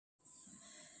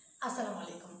আসসালামু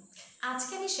আলাইকুম।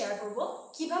 আজকে আমি শেয়ার করব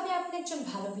কিভাবে আপনি একজন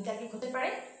ভালো বিতার্কিক হতে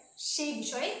পারেন সেই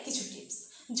বিষয়ে কিছু টিপস।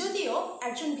 যদিও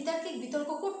একজন বিতার্কিক বিতর্ক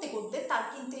করতে করতে তার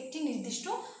কিন্তু একটি নির্দিষ্ট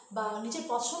বা নিজের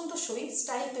পছন্দসই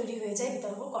স্টাইল তৈরি হয়ে যায়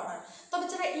বিতর্ক করার। তবে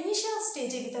যারা ইনিশিয়াল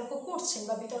স্টেজে বিতর্ক করছেন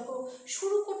বা বিতর্ক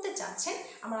শুরু করতে চাচ্ছেন,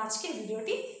 আমার আজকের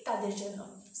ভিডিওটি তাদের জন্য।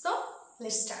 So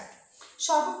let's start.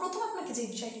 সর্বপ্রথম আপনাকে যে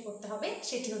বিষয়টি করতে হবে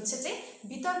সেটি হচ্ছে যে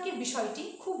বিতর্কের বিষয়টি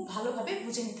খুব ভালোভাবে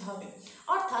বুঝে নিতে হবে।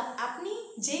 অর্থাৎ আপনি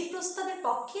যেই প্রস্তাবের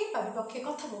পক্ষে বা বিপক্ষে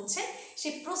কথা বলছেন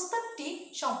সেই প্রস্তাবটি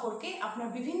সম্পর্কে আপনার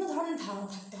বিভিন্ন ধরনের ধারণা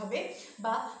থাকতে হবে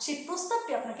বা সেই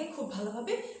প্রস্তাবটি আপনাকে খুব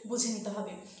ভালোভাবে বুঝে নিতে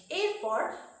হবে। এরপর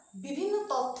বিভিন্ন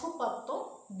তথ্যপত্র,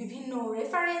 বিভিন্ন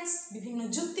রেফারেন্স, বিভিন্ন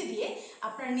যুক্তি দিয়ে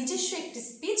আপনার নিজস্ব একটি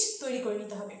স্পিচ তৈরি করে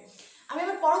নিতে হবে। আমি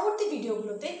আমার পরবর্তী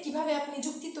ভিডিওগুলোতে কিভাবে আপনি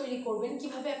যুক্তি তৈরি করবেন,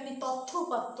 কিভাবে আপনি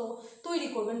তথ্যপত্র তৈরি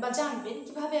করবেন বা জানবেন,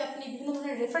 কিভাবে আপনি বিভিন্ন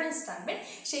ধরনের রেফারেন্স টানবেন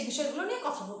সেই বিষয়গুলো নিয়ে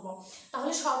কথা বলবো।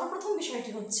 তাহলে সর্বপ্রথম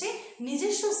বিষয়টি হচ্ছে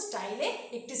নিজস্ব স্টাইলে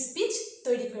একটি স্পিচ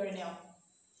তৈরি করে নেওয়া।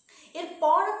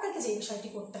 এরপর আপনাকে যে বিষয়টি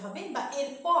করতে হবে বা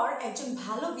এরপর একজন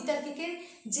ভালো বিতার্কিকের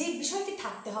যে বিষয়টি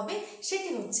থাকতে হবে সেটি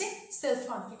হচ্ছে সেলফ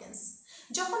কনফিডেন্স।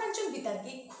 যখন একজন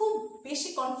বিতার্কিক খুব বেশি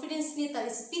কনফিডেন্স নিয়ে তার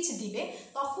স্পিচ দিবে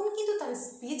তখন কিন্তু তার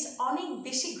স্পিচ অনেক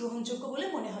বেশি গ্রহণযোগ্য বলে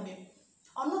মনে হবে।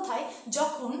 অন্যথায়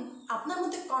যখন আপনার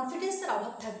মধ্যে কনফিডেন্সের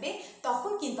অভাব থাকবে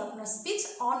তখন কিন্তু আপনার স্পিচ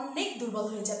অনেক দুর্বল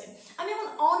হয়ে যাবে। আমি এমন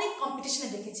অনেক কম্পিটিশনে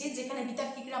দেখেছি যেখানে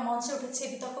বিতার্কিকরা মঞ্চে উঠেছে,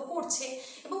 বিতর্ক করছে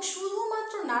এবং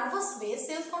শুধুমাত্র নার্ভাস হয়ে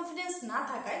সেলফ কনফিডেন্স না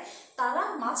থাকায় তারা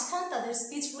মাঝখানে তাদের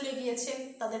স্পিচ ভুলে গিয়েছে,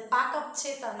 তাদের পা কাঁপছে,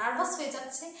 তারা নার্ভাস হয়ে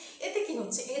যাচ্ছে। এতে কি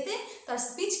হচ্ছে? এতে তার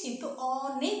স্পিচ কিন্তু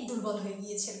অনেক দুর্বল হয়ে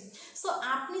গিয়েছে। সো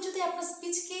আপনি যদি আপনার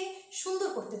স্পিচকে সুন্দর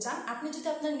করতে চান, আপনি যদি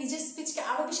আপনার নিজের স্পিচকে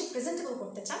আরও বেশি প্রেজেন্টেবল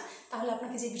করতে চান, তাহলে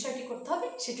আপনাকে যে বিষয়টি করতে হবে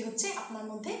সেটি হচ্ছে আপনার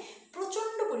মধ্যে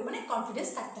প্রচণ্ড পরিমাণে কনফিডেন্স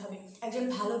থাকতে হবে। একজন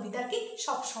ভালো বিতার্কিক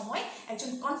সব সময়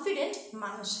একজন কনফিডেন্ট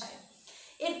মানুষ হয়।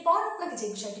 এরপর আপনাকে যে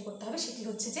বিষয়টি করতে হবে সেটি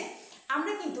হচ্ছে যে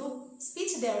আমরা কিন্তু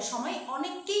স্পিচ দেওয়ার সময়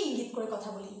অনেককেই ইঙ্গিত করে কথা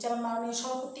বলি, যেমন মাননীয়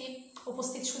সভাপতি,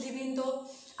 উপস্থিত সুধীবৃন্দ,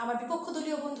 আমার বিপক্ষ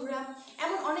দলীয় বন্ধুরা,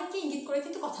 এমন অনেককে ইঙ্গিত করে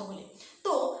কিন্তু কথা বলি।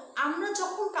 তো আমরা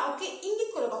যখন কাউকে ইঙ্গিত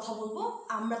করে কথা বলবো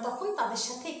আমরা তখন তাদের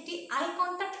সাথে একটি আই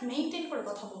কন্ট্যাক্ট মেনটেন করে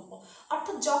কথা বলবো।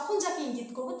 অর্থাৎ যখন যাকে ইঙ্গিত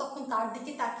করবো তখন তার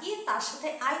দিকে তাকিয়ে তার সাথে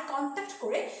আই কন্ট্যাক্ট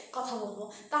করে কথা বলবো।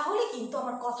 তাহলে কিন্তু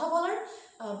আমার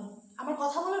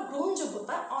কথা বলার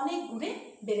গ্রহণযোগ্যতা অনেক গুণে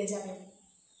বেড়ে যাবে।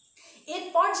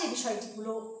 এরপর যে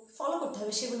বিষয়টিগুলো ফলো করতে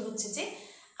হবে সেগুলো হচ্ছে যে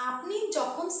আপনি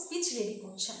যখন স্পিচ রেডি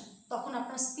করছেন তখন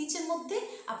আপনার স্পিচের মধ্যে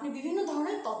আপনি বিভিন্ন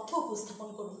ধরনের তথ্য উপস্থাপন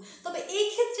করুন। তবে এই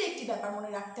ক্ষেত্রে একটি ব্যাপার মনে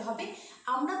রাখতে হবে,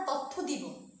 আমরা তথ্য দিব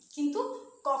কিন্তু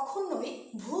কখনোই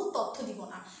ভুল তথ্য দিব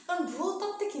না, কারণ ভুল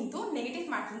তথ্যে কিন্তু নেগেটিভ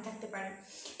মার্কিং থাকতে পারে।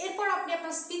 এরপর আপনি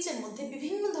আপনার স্পিচের মধ্যে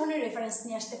বিভিন্ন ধরনের রেফারেন্স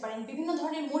নিয়ে আসতে পারেন, বিভিন্ন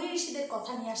ধরনের মুনি ঋষিদের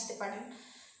কথা নিয়ে আসতে পারেন।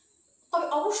 তবে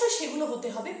অবশ্যই সেগুলো হতে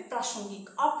হবে প্রাসঙ্গিক,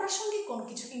 অপ্রাসঙ্গিক কোনো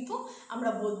কিছু কিন্তু আমরা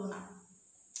বলবো না।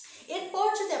 এরপর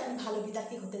যদি আপনি ভালো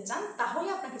বিতার্কিক হতে চান তাহলে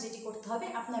আপনাকে যেটি করতে হবে,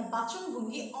 আপনার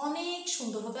বাচনভঙ্গি অনেক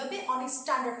সুন্দর হতে হবে, অনেক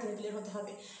স্ট্যান্ডার্ড লেভেলের হতে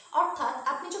হবে। অর্থাৎ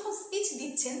আপনি যখন স্পিচ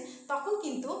দিচ্ছেন তখন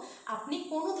কিন্তু আপনি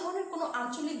কোনো ধরনের কোনো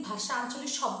আঞ্চলিক ভাষা,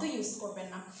 আঞ্চলিক শব্দ ইউজ করবেন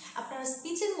না। আপনার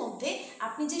স্পিচের মধ্যে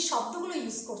আপনি যে শব্দগুলো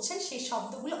ইউজ করছেন সেই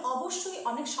শব্দগুলো অবশ্যই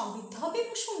অনেক সমৃদ্ধ হবে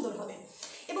এবং সুন্দর হবে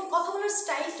এবং কথা বলার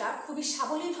স্টাইলটা খুবই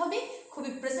সাবলীল হবে,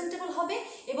 খুবই প্রেজেন্টেবল হবে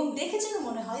এবং দেখে যেন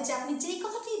মনে হয় যে আপনি যেই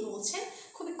কথাটি বলছেন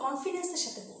খুবই কনফিডেন্সের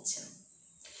সাথে বলছেন।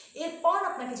 এরপর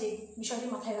আপনাকে যে বিষয়টি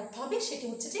মাথায় রাখতে হবে সেটি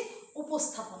হচ্ছে যে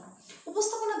উপস্থাপনা।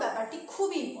 উপস্থাপনা ব্যাপারটি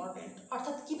খুবই ইম্পর্টেন্ট।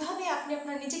 অর্থাৎ কিভাবে আপনি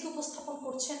আপনার নিজেকে উপস্থাপন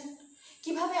করছেন,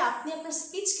 কিভাবে আপনি আপনার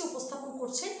স্পিচকে উপস্থাপন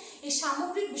করছেন, এই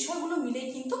সামগ্রিক বিষয়গুলো মিলেই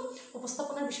কিন্তু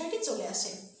উপস্থাপনার বিষয়টি চলে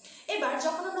আসে। এবার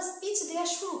যখন আমরা স্পিচ দেওয়া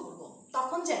শুরু করব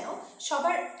তখন যেন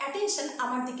সবার অ্যাটেনশন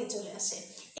আমার দিকে চলে আসে।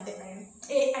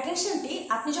 এই অ্যাটেনশনটি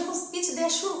আপনি যখন স্পিচ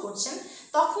দেওয়া শুরু করছেন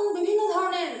তখন বিভিন্ন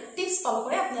ধরনের টিপস ফলো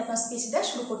করে আপনি আপনার স্পিচ দেওয়া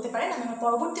শুরু করতে পারেন। আমি আমার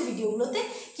পরবর্তী ভিডিওগুলোতে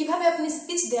কিভাবে আপনি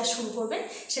স্পিচ দেওয়া শুরু করবেন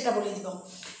সেটা বলে দিব।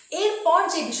 এরপর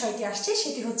যে বিষয়টি আসছে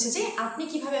সেটি হচ্ছে যে আপনি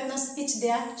কিভাবে আপনার স্পিচ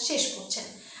দেওয়া শেষ করছেন।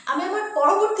 আমি আমার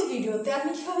পরবর্তী ভিডিওতে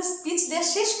আপনি কিভাবে স্পিচ দেওয়া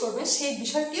শেষ করবেন সেই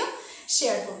বিষয়টিও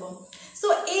শেয়ার করব। সো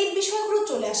এই বিষয়গুলো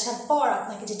চলে আসার পর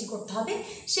আপনাকে যেটি করতে হবে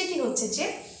সেটি হচ্ছে যে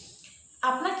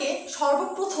আপনাকে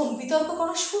সর্বপ্রথম বিতর্ক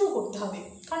করা শুরু করতে হবে।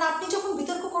 কারণ আপনি যখন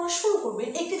বিতর্ক করা শুরু করবেন,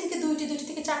 একটি থেকে দুইটি, দুইটি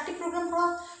থেকে চারটি প্রোগ্রাম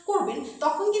করবেন,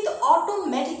 তখন কিন্তু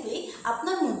অটোমেটিকলি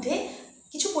আপনার মধ্যে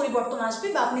কিছু পরিবর্তন আসবে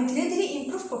বা আপনি ধীরে ধীরে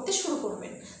ইমপ্রুভ করতে শুরু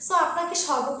করবেন। সো আপনাকে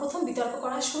সর্বপ্রথম বিতর্ক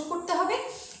করা শুরু করতে হবে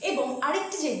এবং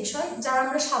আরেকটি যে বিষয়, যারা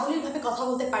আমরা সাবলীলভাবে কথা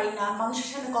বলতে পারি না, মানুষের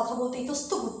সামনে কথা বলতে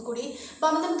ইতস্ত বোধ করি বা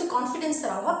আমাদের মধ্যে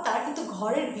কনফিডেন্সের অভাব, তারা কিন্তু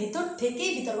ঘরের ভেতর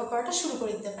থেকেই বিতর্ক করাটা শুরু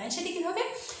করে দিতে পারেন। সেটি কীভাবে?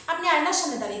 আপনি আয়নার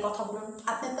সামনে দাঁড়িয়ে কথা বলুন,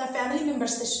 আপনি আপনার ফ্যামিলি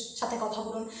মেম্বার্সদের সাথে কথা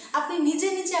বলুন, আপনি নিজে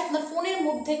নিজে আপনার ফোনের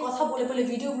মধ্যে কথা বলে বলে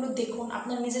ভিডিওগুলো দেখুন,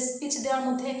 আপনার নিজের স্পিচ দেওয়ার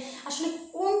মধ্যে আসলে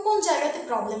কোন কোন জায়গাতে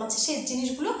প্রবলেম আছে সেই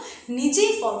জিনিসগুলো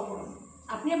নিজেই ফলো করুন।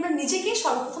 আপনি আপনার নিজেকে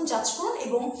সর্বপ্রথম জাজ করুন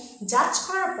এবং জাজ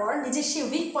করার পর নিজের সেই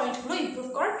উইক পয়েন্টগুলো ইমপ্রুভ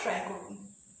করার ট্রাই করুন।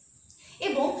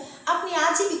 এবং আপনি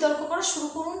আজই বিতর্ক করা শুরু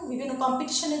করুন। বিভিন্ন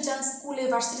কম্পিটিশনে যান, স্কুলে,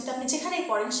 ভার্সিটিতে, আপনি যেখানেই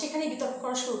পড়েন সেখানেই বিতর্ক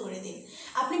করা শুরু করে দিন।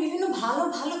 আপনি বিভিন্ন ভালো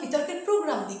ভালো বিতর্কের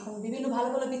প্রোগ্রাম দেখুন, বিভিন্ন ভালো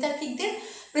ভালো বিতর্কিকদের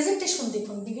প্রেজেন্টেশন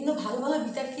দেখুন, বিভিন্ন ভালো ভালো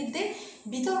বিতর্কিকদের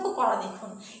বিতর্ক করা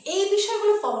দেখুন। এই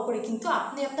বিষয়গুলো ফলো করে কিন্তু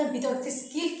আপনি আপনার বিতর্কের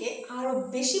স্কিলকে আরও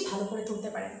বেশি ভালো করে তুলতে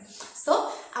পারেন। সো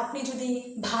আপনি যদি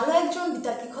ভালো একজন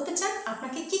বিতর্কিক হতে চান,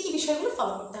 আপনাকে কী কী বিষয়গুলো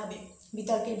ফলো করতে হবে?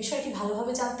 বিতর্কের বিষয়টি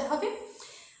ভালোভাবে জানতে হবে,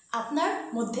 আপনার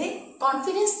মধ্যে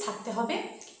কনফিডেন্স থাকতে হবে,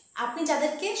 আপনি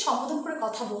যাদেরকে সম্বোধন করে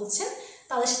কথা বলছেন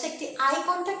তাদের সাথে একটি আই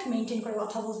কন্ট্যাক্ট মেনটেন করে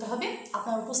কথা বলতে হবে,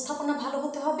 আপনার উপস্থাপনা ভালো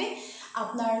হতে হবে,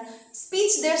 আপনার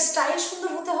স্পিচ দেওয়ার স্টাইল সুন্দর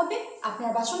হতে হবে,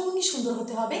 আপনার বাচনভঙ্গি সুন্দর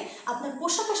হতে হবে, আপনার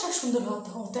পোশাক আশাক সুন্দর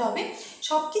হতে হবে।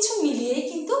 সব কিছু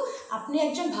মিলিয়েই কিন্তু আপনি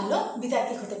একজন ভালো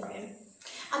বিতর্কিক হতে পারেন।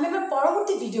 আমি আমার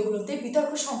পরবর্তী ভিডিওগুলোতে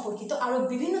বিতর্ক সম্পর্কিত আরও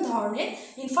বিভিন্ন ধরনের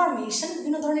ইনফরমেশন,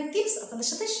 বিভিন্ন ধরনের টিপস আপনাদের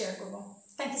সাথে শেয়ার করব।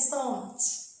 Thank you so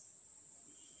much.